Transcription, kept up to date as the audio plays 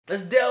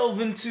Let's delve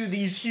into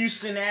these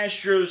Houston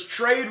Astros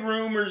trade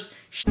rumors.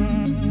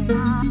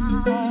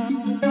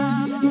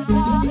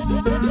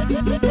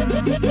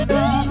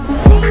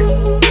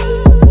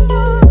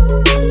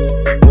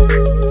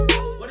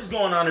 What is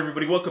going on,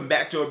 everybody? Welcome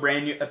back to a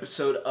brand new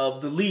episode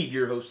of The Lead.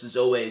 Your host, as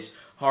always,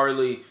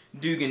 Harley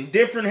Dugan.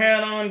 Different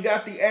hat on,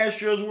 got the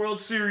Astros World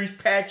Series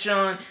patch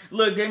on.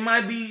 Look, it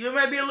might be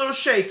a little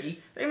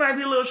shaky.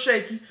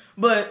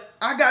 But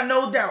I got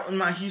no doubt in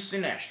my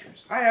Houston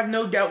Astros. I have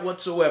no doubt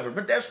whatsoever.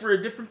 But that's for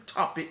a different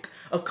topic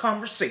of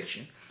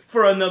conversation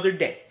for another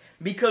day.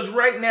 Because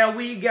right now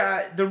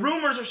the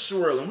rumors are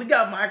swirling. We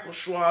got Michael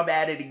Schwab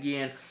at it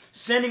again,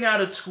 sending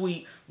out a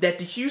tweet that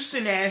the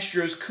Houston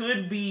Astros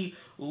could be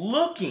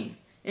looking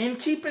and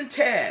keeping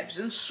tabs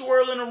and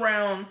swirling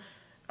around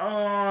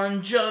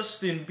on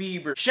Justin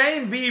Bieber.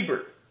 Shane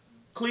Bieber,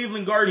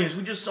 Cleveland Guardians,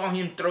 we just saw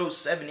him throw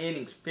 7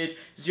 innings, pitch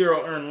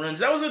 0 earned runs.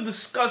 That was a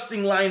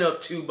disgusting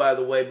lineup too, by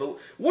the way, but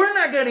we're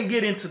not going to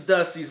get into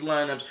Dusty's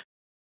lineups.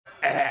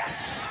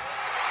 Ass.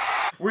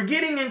 We're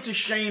getting into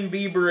Shane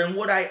Bieber and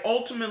what I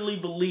ultimately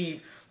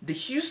believe the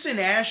Houston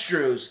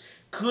Astros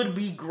could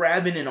be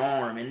grabbing an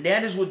arm, and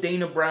that is what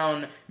Dana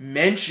Brown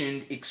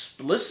mentioned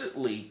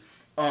explicitly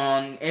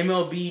on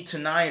MLB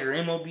Tonight or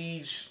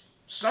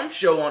some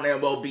show on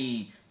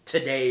MLB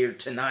Today or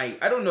Tonight.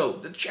 I don't know.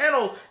 The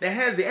channel that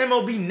has the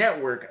MLB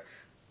network,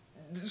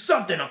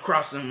 something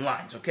across them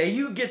lines, okay?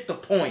 You get the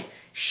point.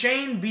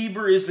 Shane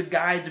Bieber is the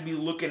guy to be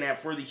looking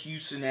at for the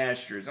Houston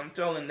Astros. I'm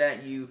telling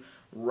that you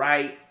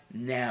right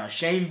now.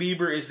 Shane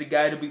Bieber is the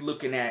guy to be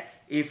looking at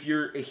if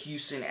you're a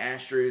Houston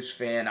Astros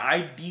fan.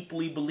 I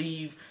deeply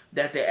believe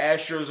that the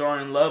Astros are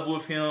in love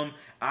with him.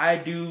 I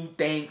do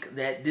think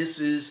that this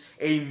is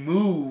a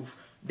move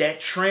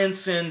that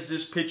transcends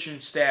this pitching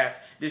staff,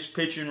 this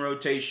pitching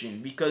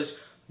rotation, because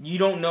you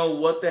don't know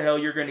what the hell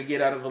you're going to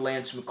get out of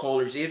Lance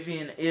McCullers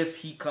if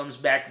he comes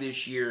back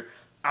this year.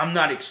 I'm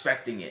not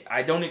expecting it.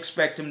 I don't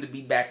expect him to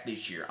be back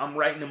this year. I'm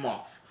writing him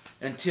off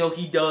until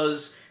he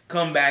does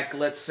come back,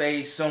 let's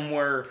say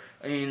somewhere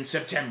in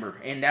September,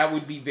 and I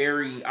would be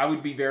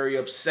very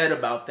upset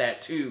about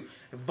that too.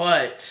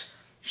 But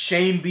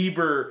Shane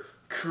Bieber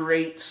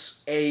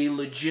creates a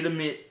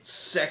legitimate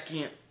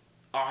second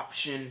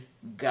option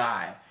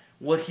guy.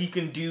 What he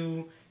can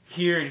do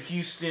here in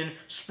Houston,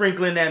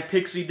 sprinkling that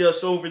pixie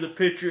dust over the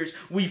pitchers.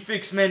 We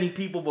fixed many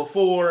people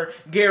before.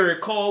 Garrett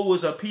Cole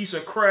was a piece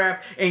of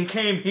crap and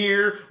came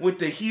here with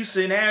the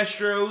Houston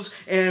Astros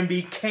and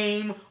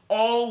became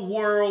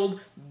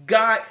all-world,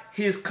 got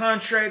his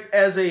contract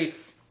as a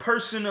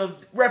person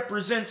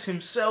represents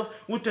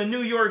himself with the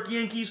New York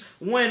Yankees,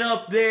 went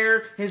up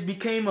there, has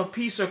became a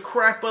piece of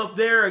crap up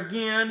there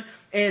again,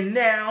 and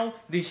now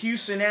the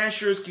Houston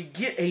Astros could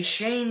get a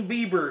Shane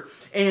Bieber,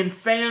 and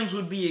fans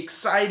would be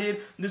excited.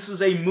 This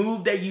is a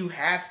move that you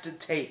have to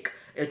take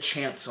a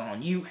chance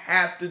on. You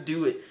have to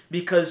do it,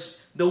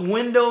 because the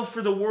window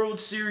for the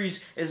World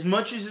Series, as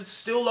much as it's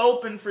still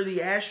open for the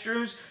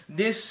Astros,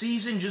 this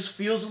season just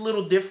feels a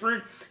little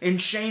different,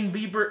 and Shane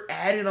Bieber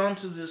added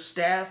onto the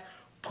staff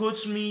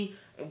puts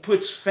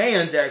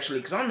fans, actually,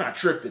 because I'm not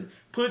tripping,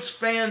 puts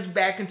fans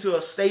back into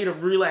a state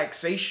of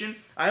relaxation.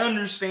 I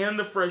understand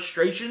the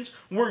frustrations.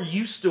 We're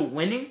used to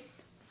winning.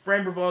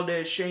 Framber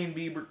Valdez, Shane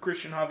Bieber,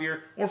 Christian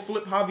Javier, or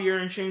flip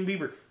Javier and Shane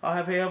Bieber. I'll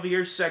have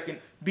Javier second,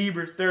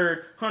 Bieber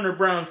third, Hunter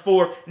Brown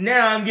fourth.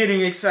 Now I'm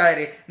getting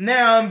excited.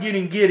 Now I'm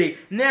getting giddy.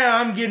 Now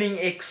I'm getting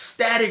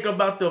ecstatic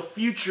about the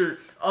future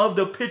of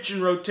the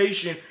pitching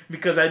rotation,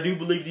 because I do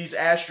believe these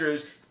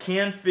Astros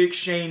can fix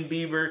Shane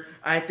Bieber.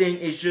 I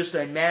think it's just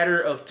a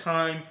matter of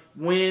time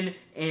when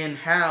and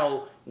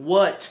how,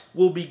 what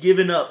will be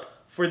given up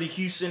for the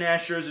Houston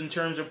Astros in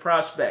terms of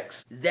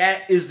prospects.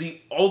 That is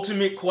the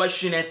ultimate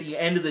question at the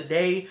end of the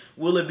day.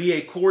 Will it be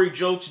a Corey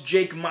Julks,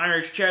 Jake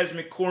Myers, Chas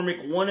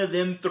McCormick, one of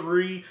them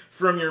three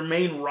from your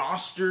main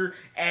roster,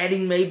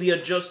 adding maybe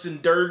a Justin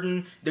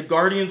Durden? The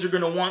Guardians are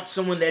going to want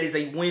someone that is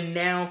a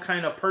win-now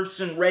kind of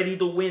person, ready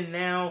to win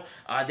now.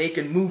 They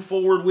can move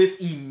forward with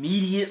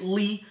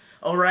immediately.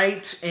 All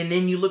right, and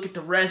then you look at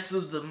the rest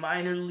of the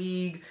minor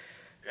league.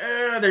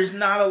 There's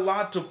not a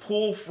lot to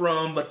pull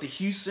from, but the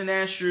Houston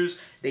Astros,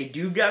 they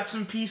do got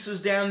some pieces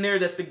down there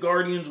that the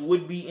Guardians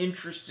would be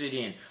interested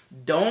in.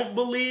 Don't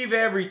believe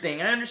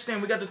everything. I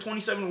understand we got the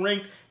 27th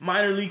ranked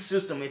minor league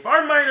system. If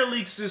our minor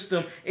league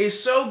system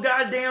is so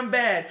goddamn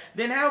bad,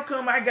 then how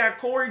come I got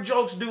Corey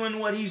Julks doing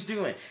what he's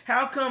doing?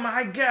 How come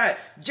I got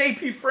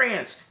JP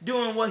France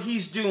doing what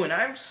he's doing?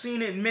 I've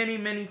seen it many,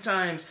 many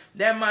times.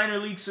 That minor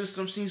league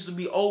system seems to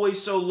be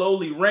always so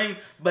lowly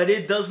ranked, but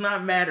it does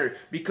not matter,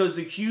 because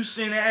the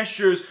Houston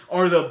Astros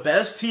are the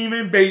best team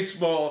in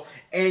baseball,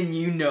 and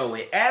you know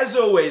it. As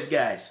always,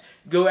 guys,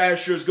 go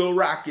Astros, go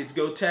Rockets,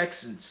 go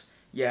Texans.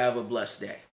 You have a blessed day.